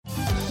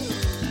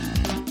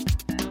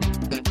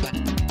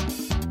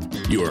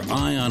Your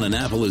Eye on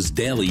Annapolis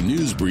daily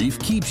news brief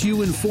keeps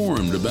you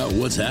informed about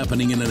what's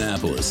happening in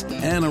Annapolis,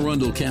 Anne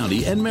Arundel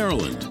County, and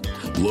Maryland.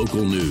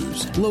 Local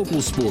news,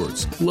 local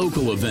sports,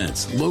 local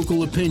events,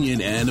 local opinion,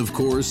 and, of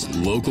course,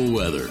 local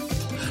weather.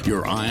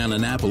 Your Eye on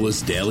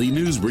Annapolis daily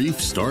news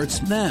brief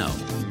starts now.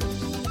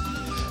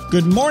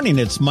 Good morning.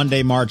 It's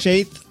Monday, March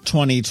 8th,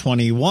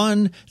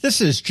 2021.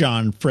 This is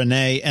John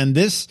Frenaye, and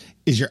this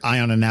is your Eye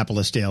on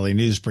Annapolis daily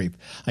news brief.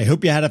 I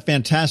hope you had a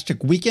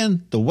fantastic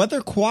weekend. The weather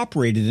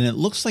cooperated, and it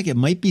looks like it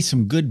might be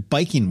some good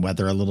biking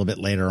weather a little bit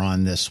later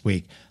on this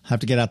week. I'll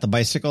have to get out the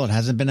bicycle. It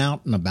hasn't been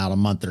out in about a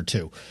month or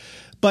two.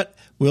 But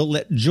we'll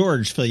let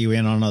George fill you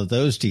in on all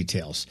those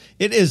details.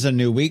 It is a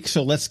new week,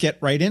 so let's get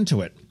right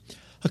into it.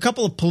 A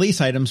couple of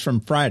police items from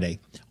Friday.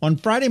 On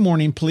Friday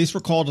morning, police were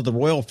called to the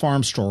Royal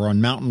Farm Store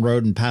on Mountain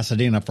Road in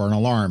Pasadena for an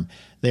alarm.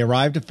 They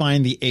arrived to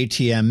find the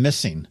ATM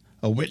missing.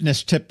 A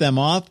witness tipped them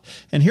off,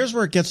 and here's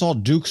where it gets all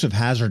Dukes of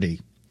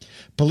Hazzardy.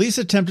 Police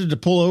attempted to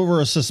pull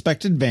over a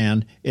suspected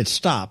van. It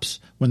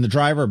stops when the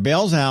driver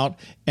bails out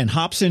and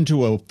hops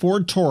into a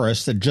Ford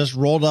Taurus that just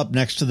rolled up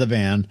next to the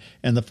van,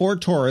 and the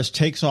Ford Taurus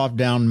takes off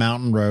down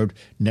Mountain Road,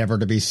 never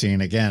to be seen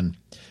again.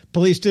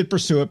 Police did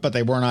pursue it, but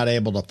they were not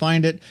able to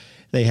find it.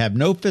 They have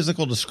no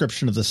physical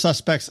description of the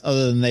suspects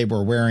other than they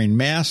were wearing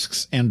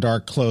masks and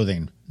dark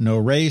clothing. No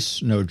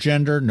race, no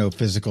gender, no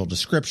physical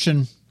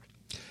description.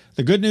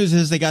 The good news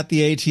is they got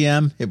the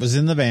ATM. It was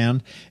in the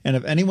van. And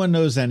if anyone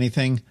knows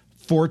anything,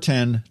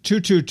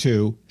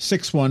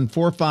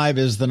 410-222-6145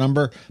 is the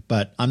number,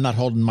 but I'm not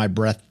holding my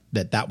breath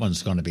that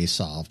one's going to be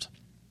solved.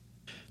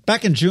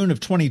 Back in June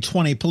of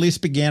 2020, police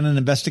began an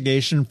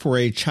investigation for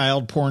a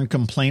child porn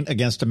complaint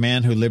against a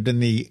man who lived in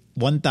the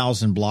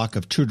 1000 block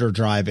of Tudor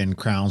Drive in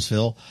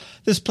Crownsville.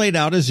 This played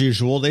out as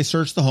usual. They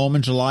searched the home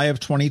in July of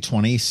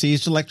 2020,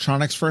 seized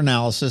electronics for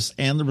analysis,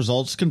 and the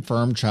results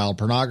confirmed child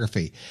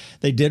pornography.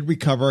 They did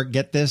recover,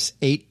 get this,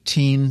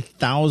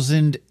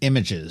 18,000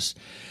 images.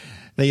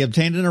 They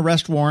obtained an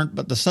arrest warrant,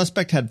 but the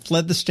suspect had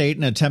fled the state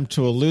in an attempt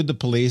to elude the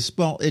police.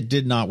 Well, it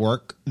did not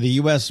work. The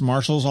U.S.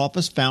 Marshal's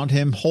Office found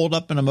him holed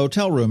up in a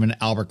motel room in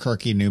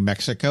Albuquerque, New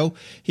Mexico.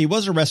 He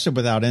was arrested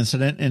without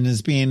incident and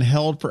is being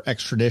held for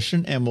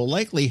extradition and will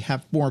likely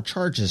have more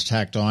charges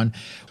tacked on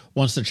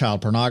once the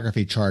child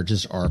pornography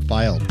charges are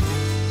filed.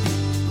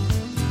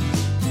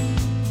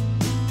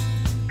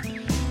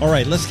 All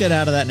right, let's get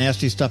out of that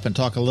nasty stuff and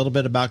talk a little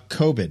bit about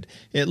COVID.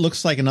 It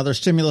looks like another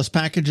stimulus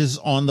package is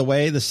on the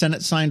way. The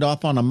Senate signed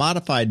off on a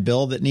modified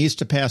bill that needs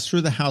to pass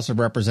through the House of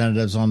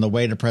Representatives on the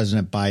way to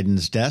President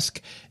Biden's desk.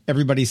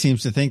 Everybody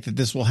seems to think that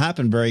this will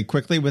happen very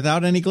quickly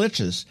without any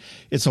glitches.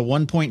 It's a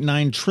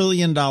 $1.9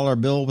 trillion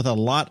bill with a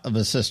lot of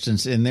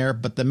assistance in there,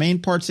 but the main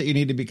parts that you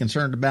need to be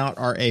concerned about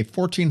are a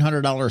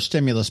 $1,400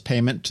 stimulus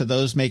payment to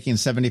those making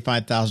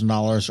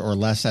 $75,000 or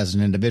less as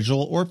an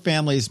individual, or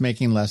families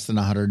making less than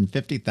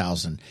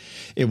 $150,000.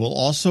 It will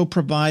also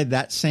provide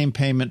that same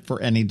payment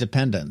for any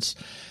dependents.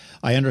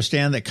 I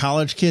understand that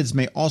college kids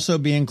may also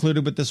be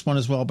included with this one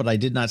as well, but I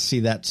did not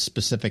see that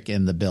specific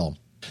in the bill.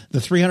 The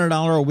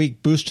 $300 a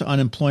week boost to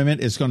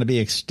unemployment is going to be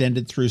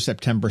extended through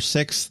September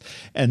 6th,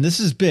 and this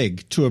is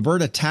big. To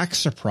avert a tax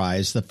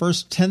surprise, the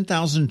first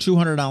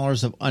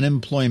 $10,200 of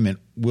unemployment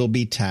will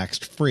be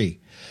tax-free.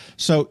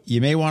 So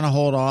you may want to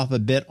hold off a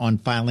bit on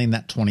filing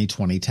that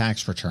 2020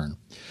 tax return.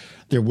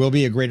 There will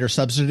be a greater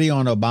subsidy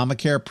on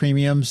Obamacare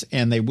premiums,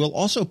 and they will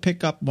also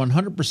pick up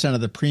 100% of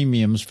the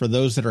premiums for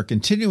those that are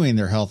continuing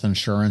their health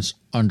insurance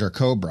under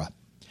COBRA.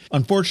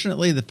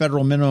 Unfortunately, the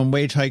federal minimum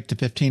wage hike to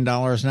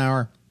 $15 an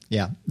hour,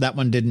 that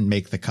one didn't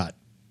make the cut.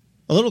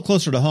 A little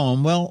closer to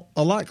home, well,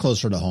 a lot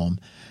closer to home.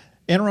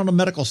 Anne Arundel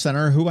Medical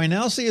Center, who I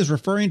now see is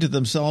referring to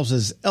themselves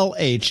as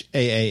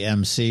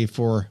LHAAMC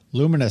for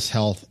Luminous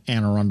Health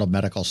Anne Arundel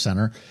Medical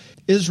Center,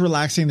 is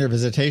relaxing their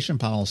visitation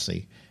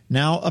policy.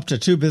 Now, up to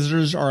 2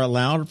 visitors are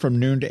allowed from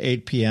noon to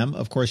 8 p.m.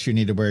 Of course, you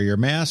need to wear your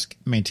mask,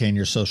 maintain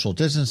your social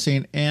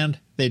distancing, and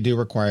they do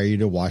require you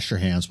to wash your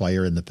hands while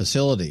you're in the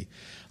facility.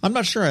 I'm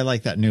not sure I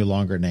like that new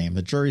longer name.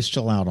 The jury's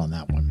still out on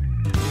that one.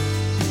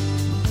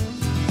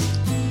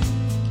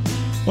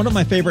 One of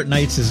my favorite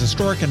nights is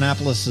historic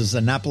Annapolis'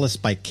 Annapolis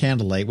by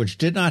Candlelight, which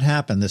did not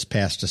happen this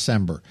past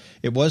December.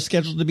 It was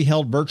scheduled to be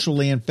held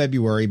virtually in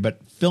February,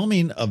 but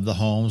filming of the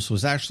homes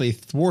was actually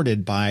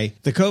thwarted by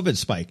the COVID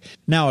spike.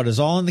 Now it is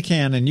all in the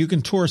can, and you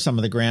can tour some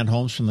of the grand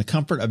homes from the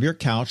comfort of your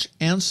couch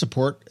and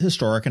support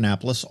historic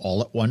Annapolis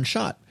all at one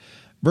shot.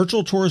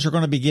 Virtual tours are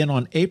going to begin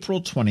on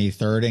April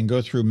 23rd and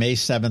go through May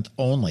 7th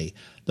only.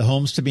 The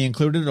homes to be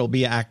included will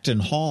be Acton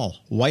Hall,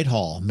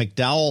 Whitehall,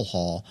 McDowell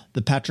Hall,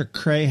 the Patrick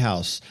Cray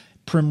House,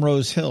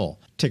 Primrose Hill.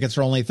 Tickets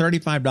are only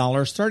 $35,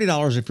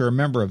 $30 if you're a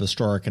member of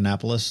Historic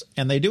Annapolis,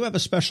 and they do have a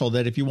special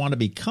that if you want to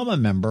become a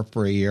member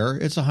for a year,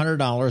 it's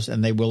 $100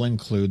 and they will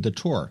include the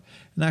tour.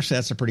 And actually,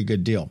 that's a pretty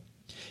good deal.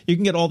 You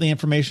can get all the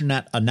information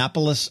at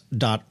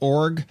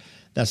annapolis.org.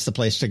 That's the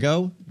place to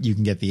go. You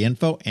can get the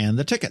info and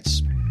the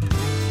tickets.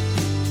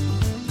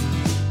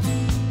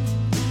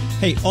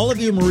 Hey, all of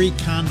you Marie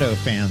Kondo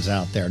fans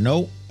out there,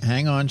 no,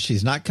 hang on,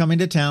 she's not coming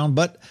to town,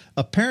 but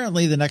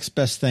apparently the next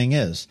best thing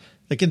is.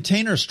 The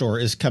Container Store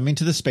is coming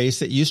to the space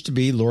that used to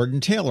be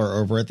Lord & Taylor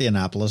over at the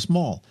Annapolis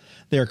Mall.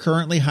 They are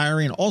currently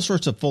hiring all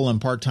sorts of full and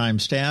part-time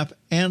staff,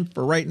 and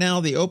for right now,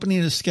 the opening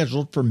is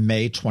scheduled for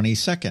May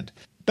 22nd.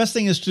 Best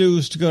thing is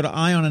to go to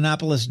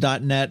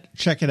eyeonannapolis.net,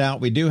 check it out.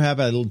 We do have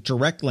a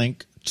direct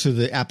link to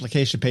the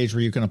application page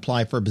where you can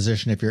apply for a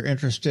position if you're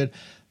interested.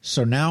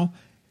 So now,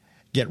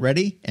 get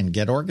ready and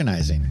get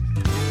organizing.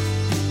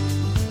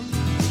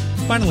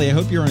 Finally, I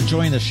hope you're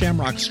enjoying the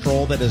Shamrock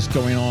Stroll that is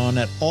going on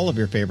at all of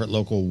your favorite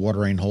local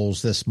watering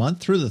holes this month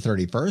through the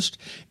 31st,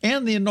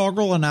 and the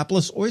inaugural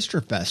Annapolis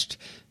Oyster Fest.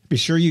 Be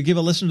sure you give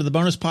a listen to the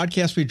bonus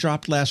podcast we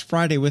dropped last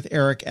Friday with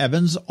Eric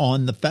Evans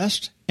on the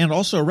fest, and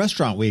also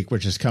Restaurant Week,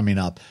 which is coming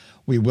up.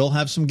 We will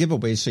have some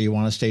giveaways, so you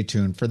want to stay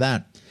tuned for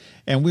that.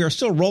 And we are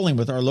still rolling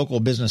with our local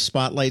business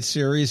spotlight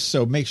series,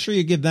 so make sure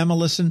you give them a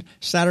listen.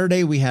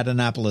 Saturday, we had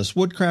Annapolis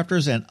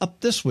Woodcrafters, and up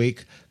this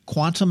week,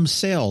 Quantum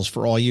Sales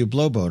for all you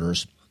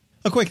blowboaters.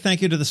 A quick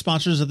thank you to the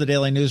sponsors of the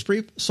Daily News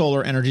Brief,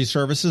 Solar Energy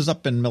Services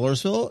up in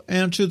Millersville,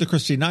 and to the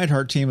Christy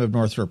Neidhart team of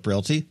Northrop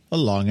Realty, a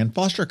Long and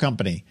Foster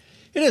company.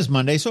 It is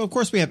Monday, so of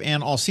course we have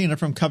Ann Alsina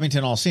from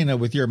Covington Alsina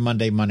with your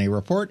Monday Money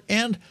Report.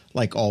 And,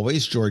 like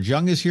always, George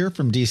Young is here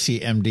from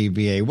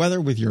DCMDVA Weather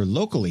with your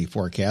locally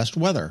forecast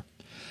weather.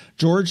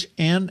 George,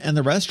 Ann, and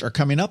the rest are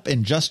coming up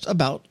in just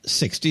about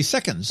 60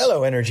 seconds.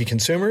 Hello, energy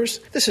consumers.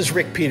 This is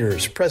Rick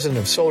Peters, president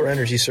of Solar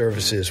Energy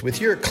Services, with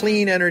your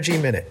Clean Energy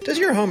Minute. Does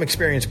your home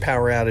experience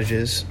power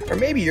outages? Or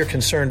maybe you're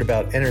concerned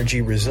about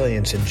energy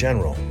resilience in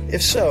general?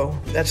 If so,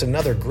 that's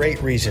another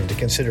great reason to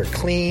consider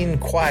clean,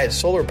 quiet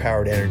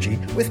solar-powered energy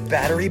with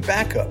battery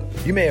backup.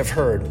 You may have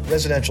heard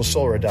residential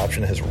solar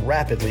adoption has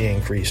rapidly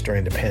increased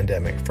during the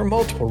pandemic for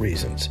multiple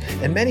reasons,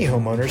 and many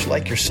homeowners,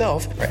 like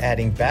yourself, are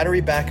adding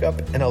battery backup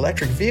and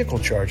electric vehicle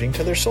charging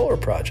to their solar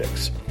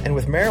projects. And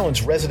with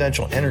Maryland's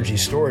residential energy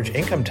storage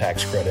income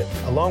tax credit,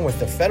 along with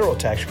the federal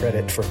tax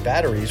credit for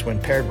batteries when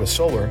paired with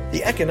solar,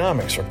 the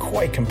economics are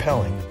quite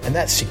compelling, and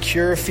that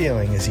secure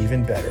feeling is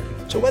even better.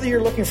 So whether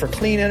you're looking for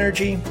clean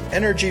energy,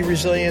 energy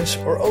resilience,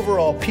 or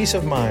overall peace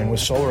of mind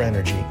with solar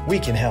energy, we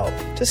can help.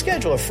 To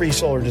schedule a free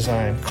solar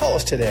design, call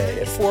us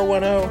today at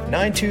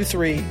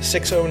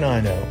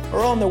 410-923-6090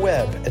 or on the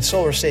web at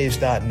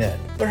solarsaves.net.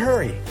 But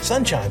hurry,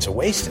 sunshine's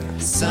a-wasting.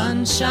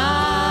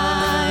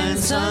 Sunshine,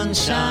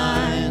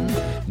 sunshine,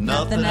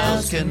 nothing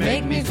else can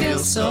make me feel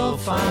so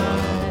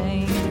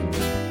fine.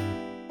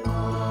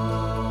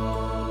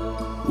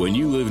 When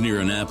you live near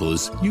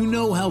Annapolis, you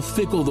know how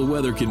fickle the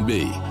weather can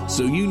be.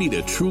 So you need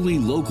a truly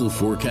local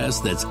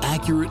forecast that's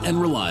accurate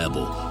and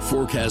reliable.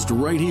 Forecast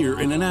right here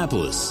in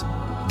Annapolis.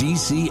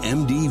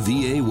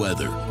 DCMDVA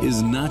Weather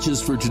is not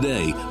just for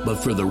today, but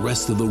for the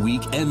rest of the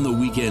week and the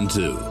weekend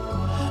too.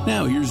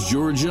 Now here's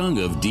George Young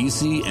of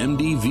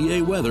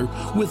DCMDVA Weather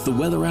with the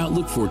weather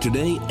outlook for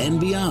today and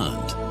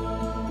beyond.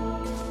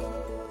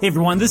 Hey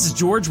everyone, this is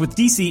George with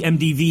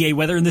DCMDVA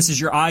Weather, and this is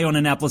your Eye on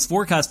Annapolis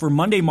forecast for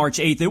Monday, March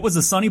 8th. It was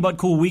a sunny but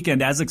cool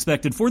weekend as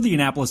expected for the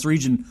Annapolis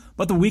region,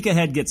 but the week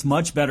ahead gets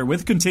much better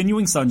with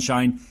continuing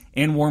sunshine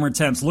and warmer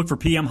temps. Look for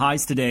PM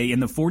highs today in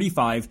the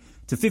 45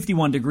 to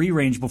 51 degree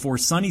range before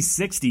sunny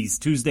 60s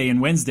Tuesday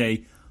and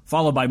Wednesday,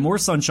 followed by more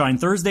sunshine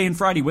Thursday and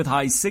Friday with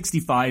highs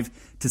 65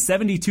 to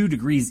 72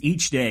 degrees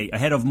each day,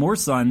 ahead of more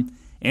sun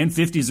and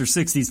 50s or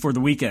 60s for the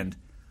weekend.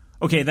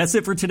 Okay, that's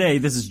it for today.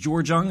 This is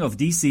George Young of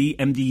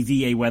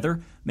DCMDVA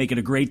Weather. Make it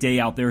a great day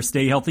out there.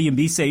 Stay healthy and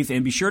be safe,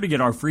 and be sure to get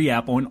our free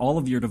app on all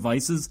of your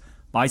devices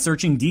by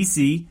searching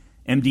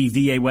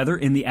DCMDVA Weather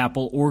in the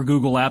Apple or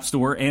Google App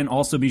Store, and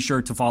also be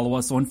sure to follow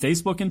us on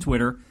Facebook and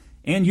Twitter,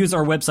 and use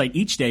our website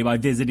each day by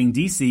visiting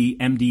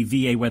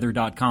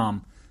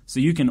DCMDVAweather.com. So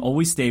you can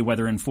always stay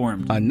weather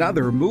informed.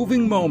 Another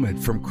moving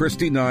moment from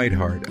Christy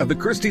Neidhart of the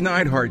Christy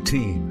Neidhart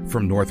team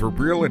from Northrop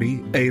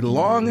Realty, a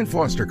Long and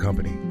Foster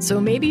company.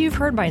 So maybe you've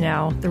heard by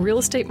now, the real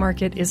estate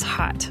market is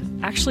hot.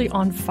 Actually,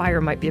 on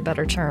fire might be a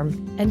better term.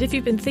 And if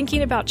you've been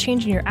thinking about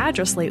changing your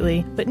address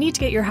lately, but need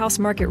to get your house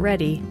market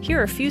ready, here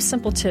are a few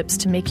simple tips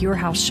to make your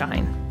house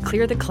shine.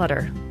 Clear the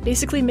clutter.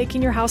 Basically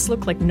making your house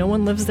look like no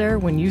one lives there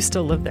when you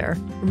still live there.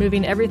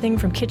 Removing everything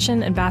from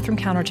kitchen and bathroom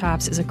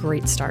countertops is a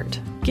great start.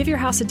 Give your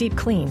house a deep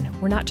clean.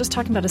 We're not just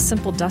talking about a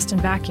simple dust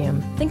and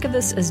vacuum. Think of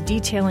this as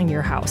detailing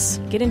your house.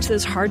 Get into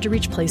those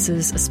hard-to-reach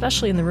places,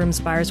 especially in the rooms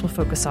buyers will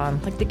focus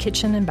on, like the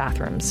kitchen and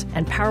bathrooms,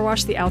 and power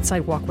wash the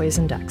outside walkways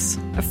and decks.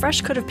 A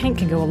fresh coat of paint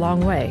can go a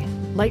long way.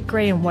 Light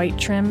gray and white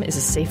trim is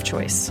a safe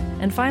choice.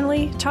 And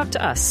finally, talk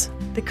to us.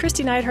 The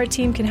Christy Neidhart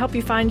team can help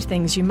you find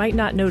things you might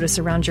not notice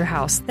around your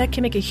house that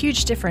can make a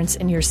huge difference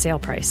in your sale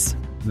price.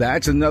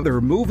 That's another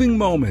moving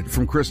moment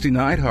from Christy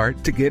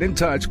Neidhart. To get in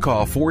touch,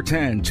 call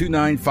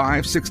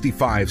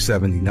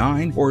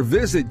 410-295-6579 or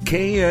visit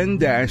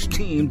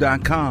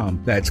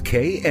kn-team.com. That's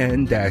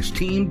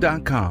kn-team.com.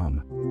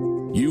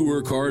 You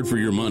work hard for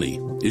your money.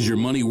 Is your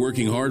money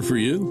working hard for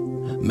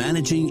you?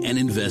 Managing and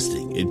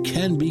investing, it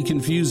can be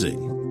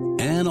confusing.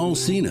 Ann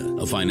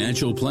Alsina, a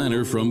financial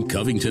planner from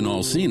Covington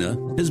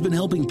Alsina, has been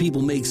helping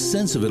people make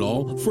sense of it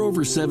all for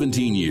over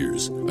 17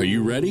 years. Are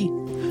you ready?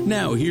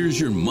 Now here's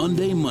your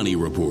Monday Money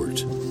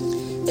Report.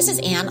 This is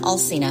Ann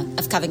Alsina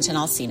of Covington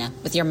Alsina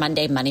with your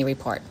Monday Money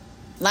Report.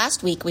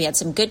 Last week, we had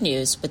some good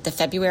news with the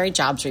February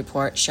jobs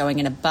report showing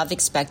an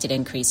above-expected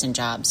increase in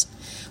jobs.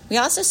 We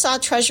also saw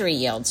Treasury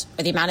yields,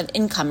 or the amount of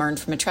income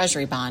earned from a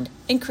Treasury bond,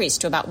 increase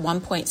to about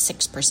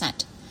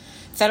 1.6%.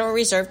 Federal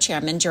Reserve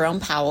Chairman Jerome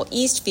Powell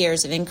eased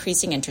fears of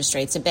increasing interest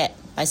rates a bit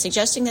by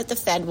suggesting that the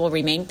Fed will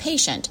remain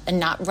patient and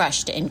not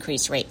rush to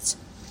increase rates.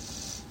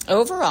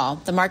 Overall,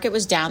 the market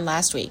was down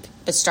last week,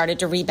 but started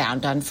to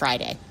rebound on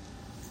Friday.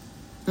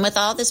 And with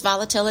all this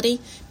volatility,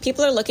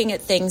 people are looking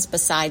at things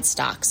besides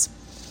stocks.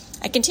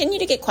 I continue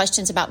to get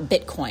questions about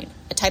Bitcoin,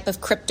 a type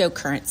of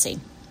cryptocurrency.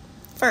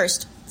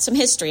 First, some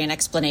history and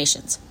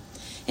explanations.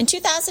 In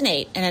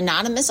 2008, an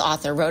anonymous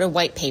author wrote a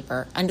white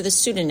paper under the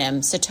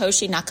pseudonym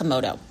Satoshi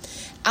Nakamoto,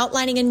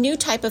 outlining a new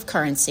type of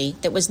currency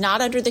that was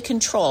not under the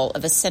control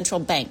of a central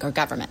bank or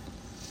government.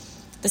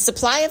 The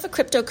supply of a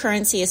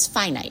cryptocurrency is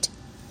finite,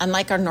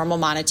 unlike our normal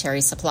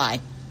monetary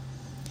supply.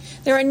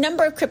 There are a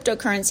number of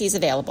cryptocurrencies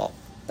available,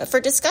 but for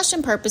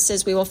discussion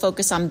purposes, we will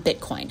focus on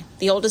Bitcoin,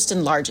 the oldest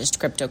and largest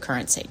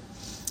cryptocurrency.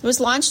 It was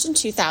launched in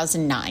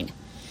 2009.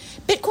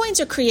 Bitcoins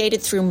are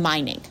created through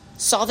mining,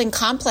 solving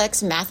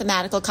complex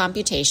mathematical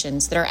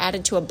computations that are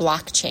added to a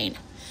blockchain,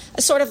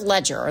 a sort of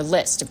ledger or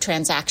list of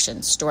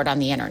transactions stored on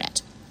the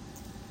internet.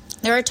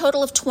 There are a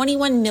total of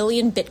 21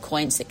 million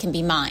Bitcoins that can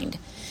be mined,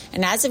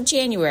 and as of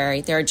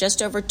January, there are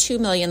just over 2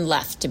 million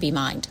left to be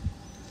mined.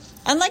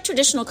 Unlike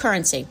traditional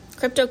currency,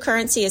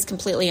 cryptocurrency is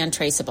completely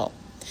untraceable.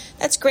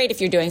 That's great if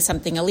you're doing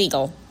something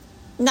illegal.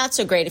 Not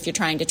so great if you're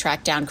trying to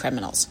track down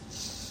criminals.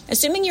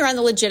 Assuming you're on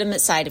the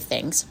legitimate side of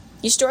things,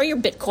 you store your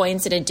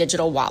Bitcoins in a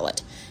digital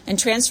wallet and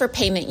transfer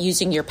payment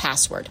using your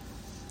password.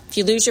 If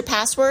you lose your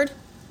password,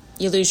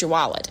 you lose your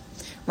wallet.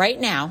 Right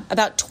now,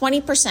 about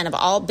 20% of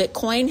all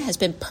Bitcoin has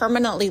been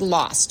permanently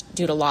lost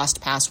due to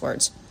lost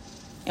passwords.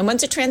 And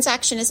once a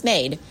transaction is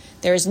made,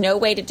 there is no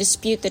way to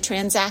dispute the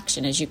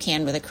transaction as you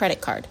can with a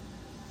credit card.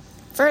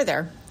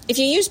 Further, if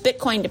you use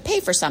Bitcoin to pay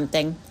for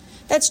something,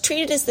 that's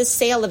treated as the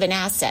sale of an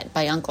asset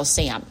by Uncle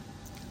Sam.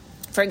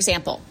 For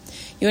example,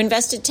 you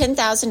invested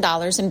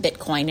 $10,000 in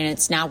Bitcoin and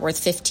it's now worth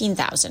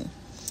 $15,000.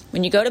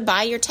 When you go to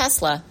buy your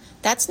Tesla,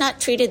 that's not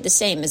treated the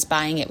same as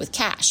buying it with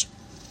cash.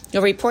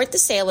 You'll report the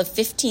sale of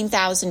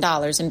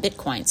 $15,000 in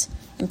Bitcoins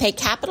and pay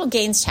capital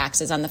gains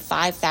taxes on the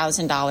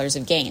 $5,000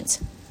 of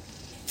gains.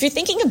 If you're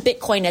thinking of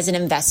Bitcoin as an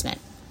investment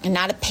and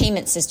not a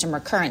payment system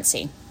or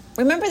currency,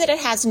 remember that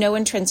it has no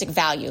intrinsic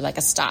value like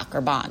a stock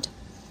or bond.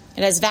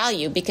 It has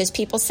value because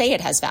people say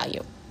it has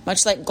value,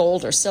 much like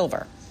gold or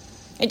silver.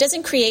 It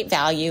doesn't create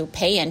value,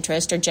 pay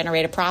interest, or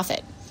generate a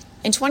profit.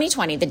 In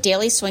 2020, the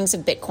daily swings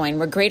of Bitcoin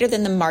were greater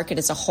than the market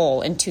as a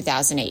whole in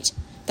 2008,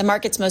 the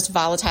market's most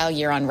volatile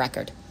year on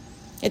record.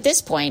 At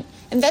this point,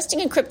 investing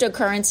in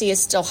cryptocurrency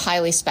is still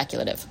highly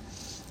speculative.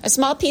 A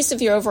small piece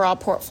of your overall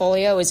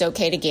portfolio is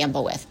okay to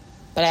gamble with,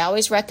 but I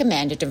always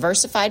recommend a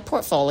diversified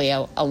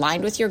portfolio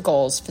aligned with your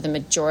goals for the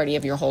majority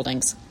of your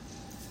holdings.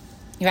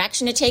 Your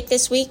action to take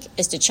this week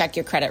is to check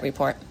your credit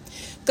report.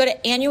 Go to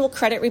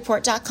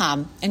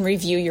annualcreditreport.com and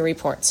review your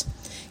reports.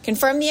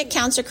 Confirm the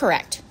accounts are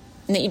correct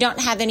and that you don't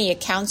have any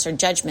accounts or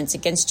judgments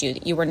against you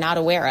that you were not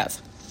aware of.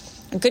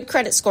 A good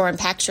credit score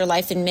impacts your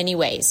life in many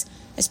ways,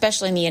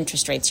 especially in the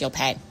interest rates you'll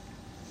pay.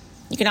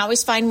 You can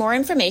always find more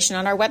information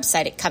on our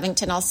website at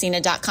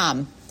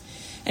covingtonalsina.com.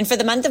 And for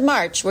the month of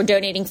March, we're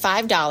donating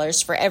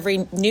 $5 for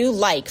every new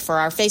like for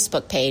our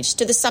Facebook page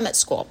to the Summit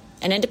School,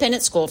 an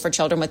independent school for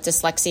children with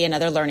dyslexia and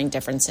other learning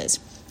differences,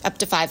 up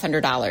to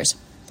 $500.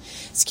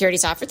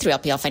 Securities offered through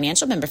LPL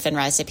Financial, member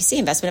FINRA SIPC.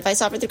 Investment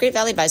advice offered through Great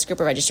Valley Advisor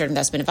Group, a registered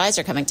investment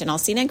advisor. Covington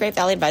Alsina and Great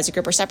Valley Advisor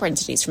Group are separate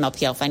entities from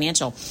LPL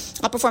Financial.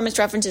 All performance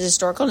reference is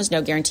historical and is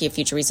no guarantee of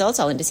future results.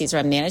 All indices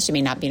are unmanaged and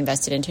may not be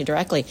invested into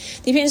directly.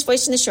 The opinions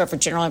voiced in the show are for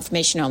general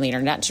information only and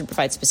are not to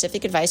provide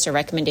specific advice or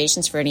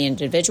recommendations for any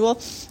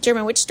individual.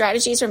 Determine which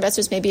strategies or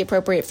investments may be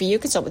appropriate for you.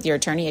 Consult with your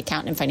attorney,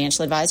 accountant, and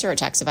financial advisor or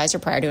tax advisor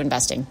prior to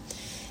investing.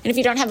 And if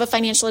you don't have a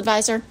financial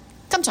advisor,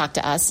 come talk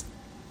to us.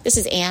 This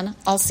is Ann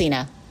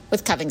Alsina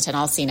with Covington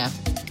Alsina.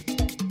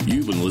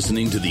 You've been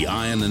listening to the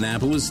Eye on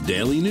Annapolis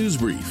Daily News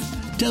Brief.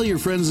 Tell your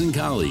friends and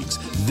colleagues,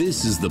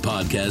 this is the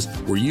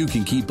podcast where you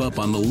can keep up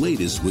on the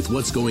latest with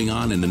what's going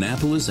on in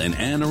Annapolis and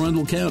Anne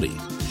Arundel County.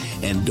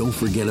 And don't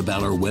forget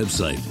about our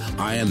website,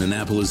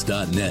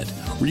 eyeonannapolis.net,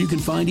 where you can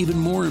find even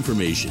more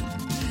information.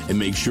 And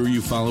make sure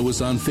you follow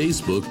us on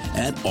Facebook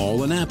at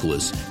All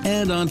Annapolis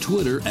and on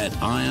Twitter at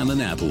Eye on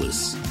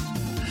Annapolis.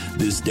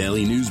 This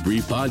Daily News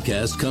Brief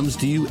podcast comes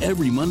to you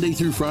every Monday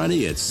through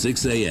Friday at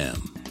 6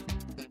 a.m.